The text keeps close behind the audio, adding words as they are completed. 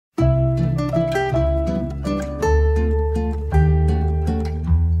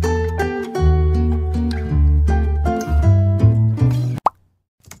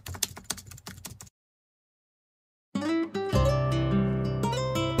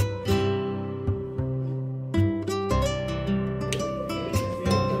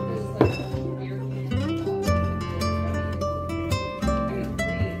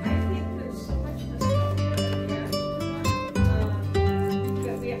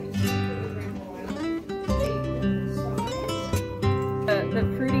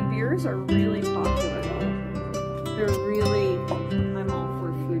Foodies are really popular though. They're really, I'm all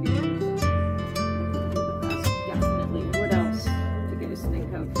for foodies. The best, definitely. What else do you guys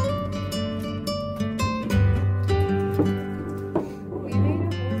think of?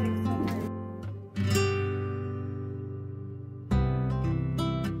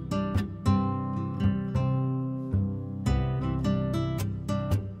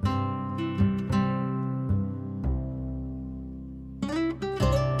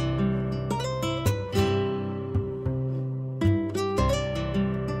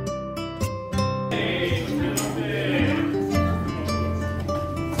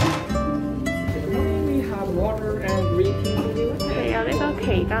有呢個期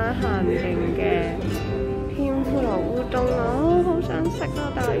間限定嘅天婦羅烏冬啊，好想食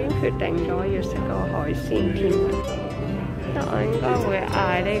啊！但係我已經決定咗要食個海鮮添。但我應該會嗌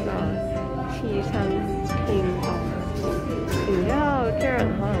呢個刺身天丼，然之後 Jaren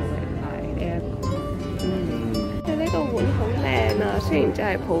可能會嗌呢一個。呢個碗好靚啊，雖然只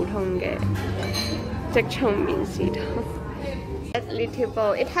係普通嘅即沖麵豉湯。A little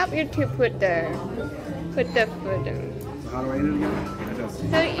bowl. It helps you to put the food in. How do I eat it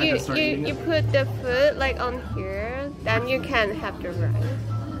again? So you put the food like on here, then you can have the rice.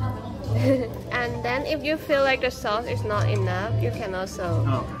 And then if you feel like the sauce is not enough, you can also.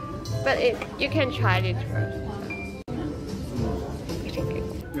 Oh. But you can try it first.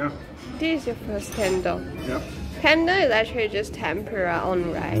 Yeah. This is your first tendou. Yep. Tendou is actually just tempura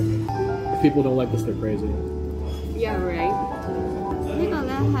on rice. If people don't like this, they're crazy. Yeah, right. 呢個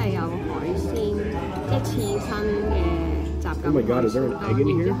咧係有海鮮，即係刺身嘅雜錦。Oh my God, is there an egg in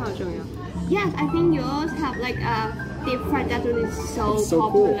here? 然之後仲有 Yes, I think yours have like a deep fried. That one is so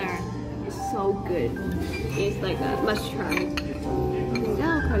Cool. popular. It's so good. It's like a must try. 然之後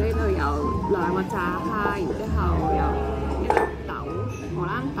佢呢度有兩個炸蝦，然之後有一個豆荷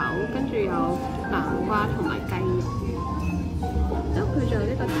蘭豆，跟住有南瓜同埋雞肉。之後佢仲有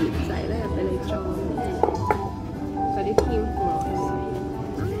呢個碟仔咧，俾你裝嗰啲天婦羅絲，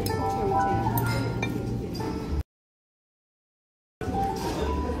超正。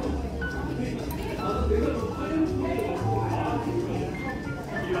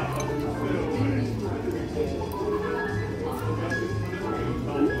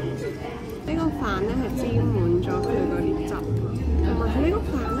呢個飯咧係沾滿咗佢嗰啲汁，同埋佢呢個飯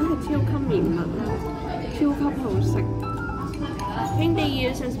咧係超級綿密啦，超級好食。I think they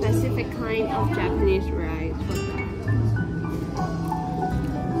use a specific kind of Japanese rice for that.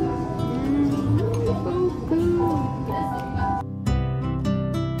 So good.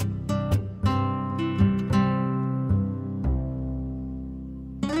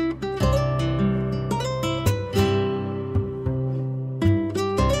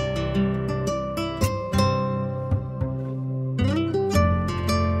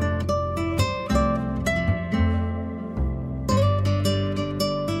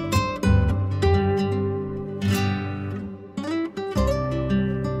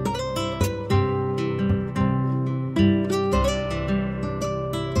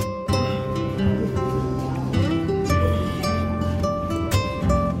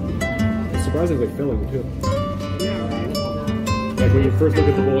 It's surprisingly filling too. Like when you first look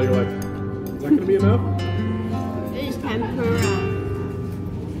at the bowl, you're like, is that gonna be enough? It is tempura.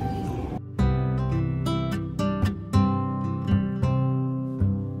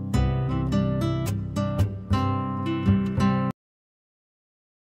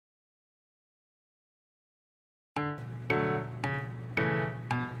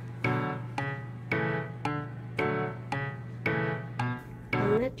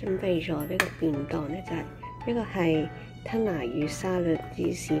 準備咗呢個便當咧，就係呢個係吞拿魚沙律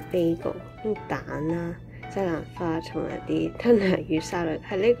芝士 bagel， 跟蛋啦、西蘭花同埋啲吞拿魚沙律，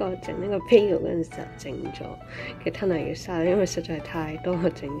係呢個整呢個 bagel 嗰陣時候整咗嘅吞拿魚沙律，因為實在太多我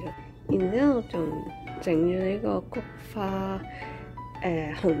整咗。然之後仲整咗呢個菊花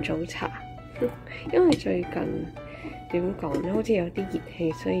紅棗茶，因為最近點講咧，好似有啲熱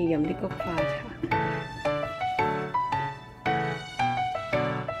氣，所以飲啲菊花茶。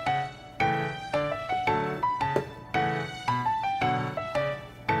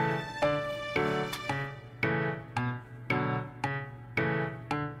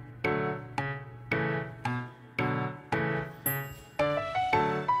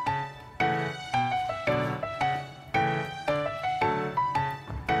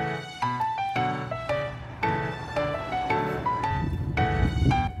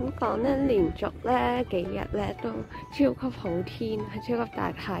講咧連續咧幾日咧都超級好天，係超級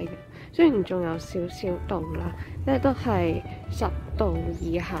大太陽。雖然仲有少少凍啦，即係都係10度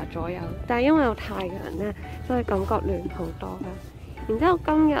以下左右，但係因為有太陽咧，所以感覺暖好多啦。然之後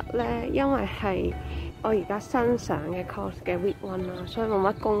今日咧，因為係我而家新上嘅 course 嘅 week 1啦，所以冇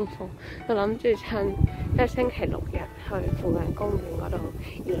乜功課，就諗住趁即係星期六日去附近公園嗰度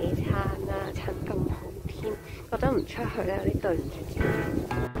野餐啦，趁咁好天，覺得唔出去咧有啲對唔住自己。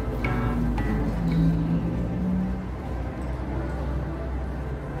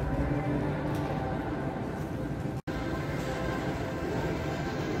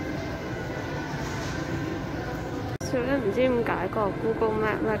咧唔知點解個 Google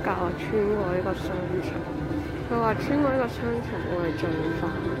Map 咧教我穿過呢個商場，佢話穿過呢個商場會係最快。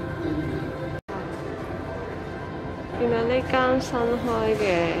見到呢間新開嘅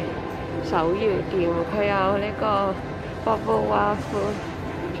手搖店，佢有呢個 bubble waffle，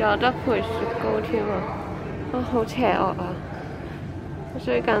 仲有得配雪糕添啊！好邪惡啊！我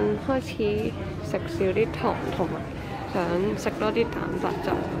最近開始食少啲糖，同埋想食多啲蛋白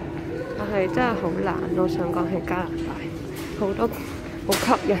質。但係真係好難，我想講喺加拿大好多好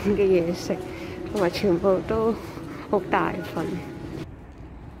吸引嘅嘢食，同埋全部都好大份。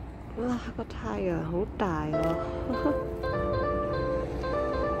哇！個太陽好大喎！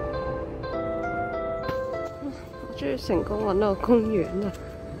我終於成功揾到個公園啦！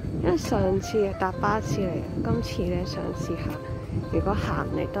因為上次係搭巴士嚟，今次咧想試下，如果行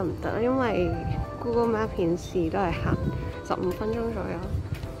嚟得唔得？因為 Google Map 顯示都係行15分鐘左右。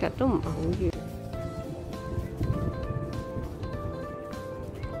其實都唔係好遠。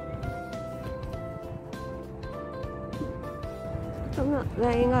今日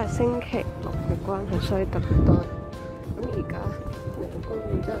咧應該係星期六嘅關係，所以特別多人。咁而家嚟到公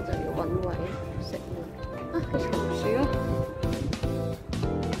園之後就要揾位食啦。啊，松鼠啊！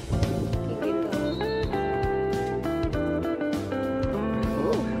見到。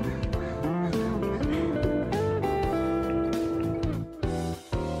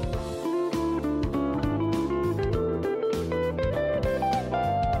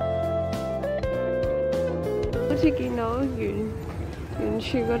好似見到遠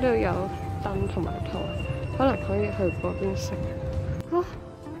處嗰度有燈同埋台，可能可以去嗰邊食。啊！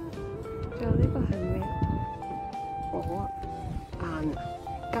仲有呢個係咩？鵝啊，雁啊，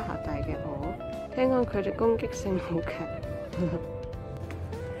加拿大嘅鵝。聽講佢哋攻擊性好強。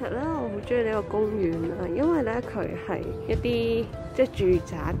係啦，我好中意呢個公園啊，因為咧佢係一啲即係住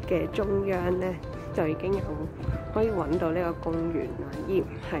宅嘅中央咧，就已經有可以揾到呢個公園啦，而唔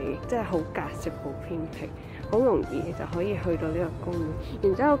係即係好隔涉、好偏僻。好容易就可以去到呢個公園，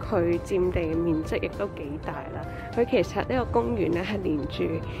然之後佢佔地嘅面積亦都幾大啦。佢其實呢個公園咧係連住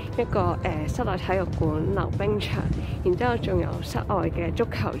一個室內體育館、溜冰場，然之後仲有室外嘅足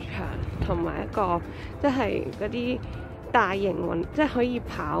球場，同埋一個即係嗰啲大型即係可以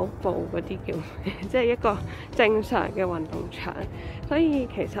跑步嗰啲叫，即係一個正常嘅運動場。所以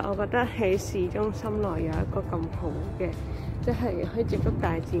其實我覺得喺市中心內有一個咁好嘅，即係可以接觸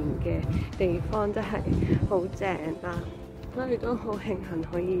大自然嘅地方，真係好正啦！所以都好慶幸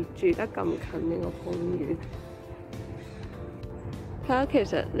可以住得咁近呢個公園。睇下其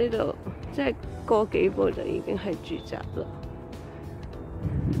實呢度即係過幾步就已經係住宅啦。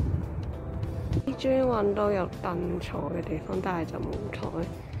終於揾到有凳坐嘅地方，但係就冇台，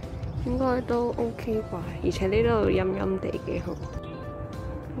應該都 OK 啩。而且呢度陰陰地幾好。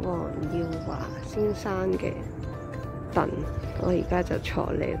黃耀華先生嘅凳，我而家就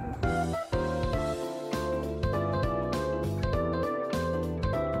坐呢。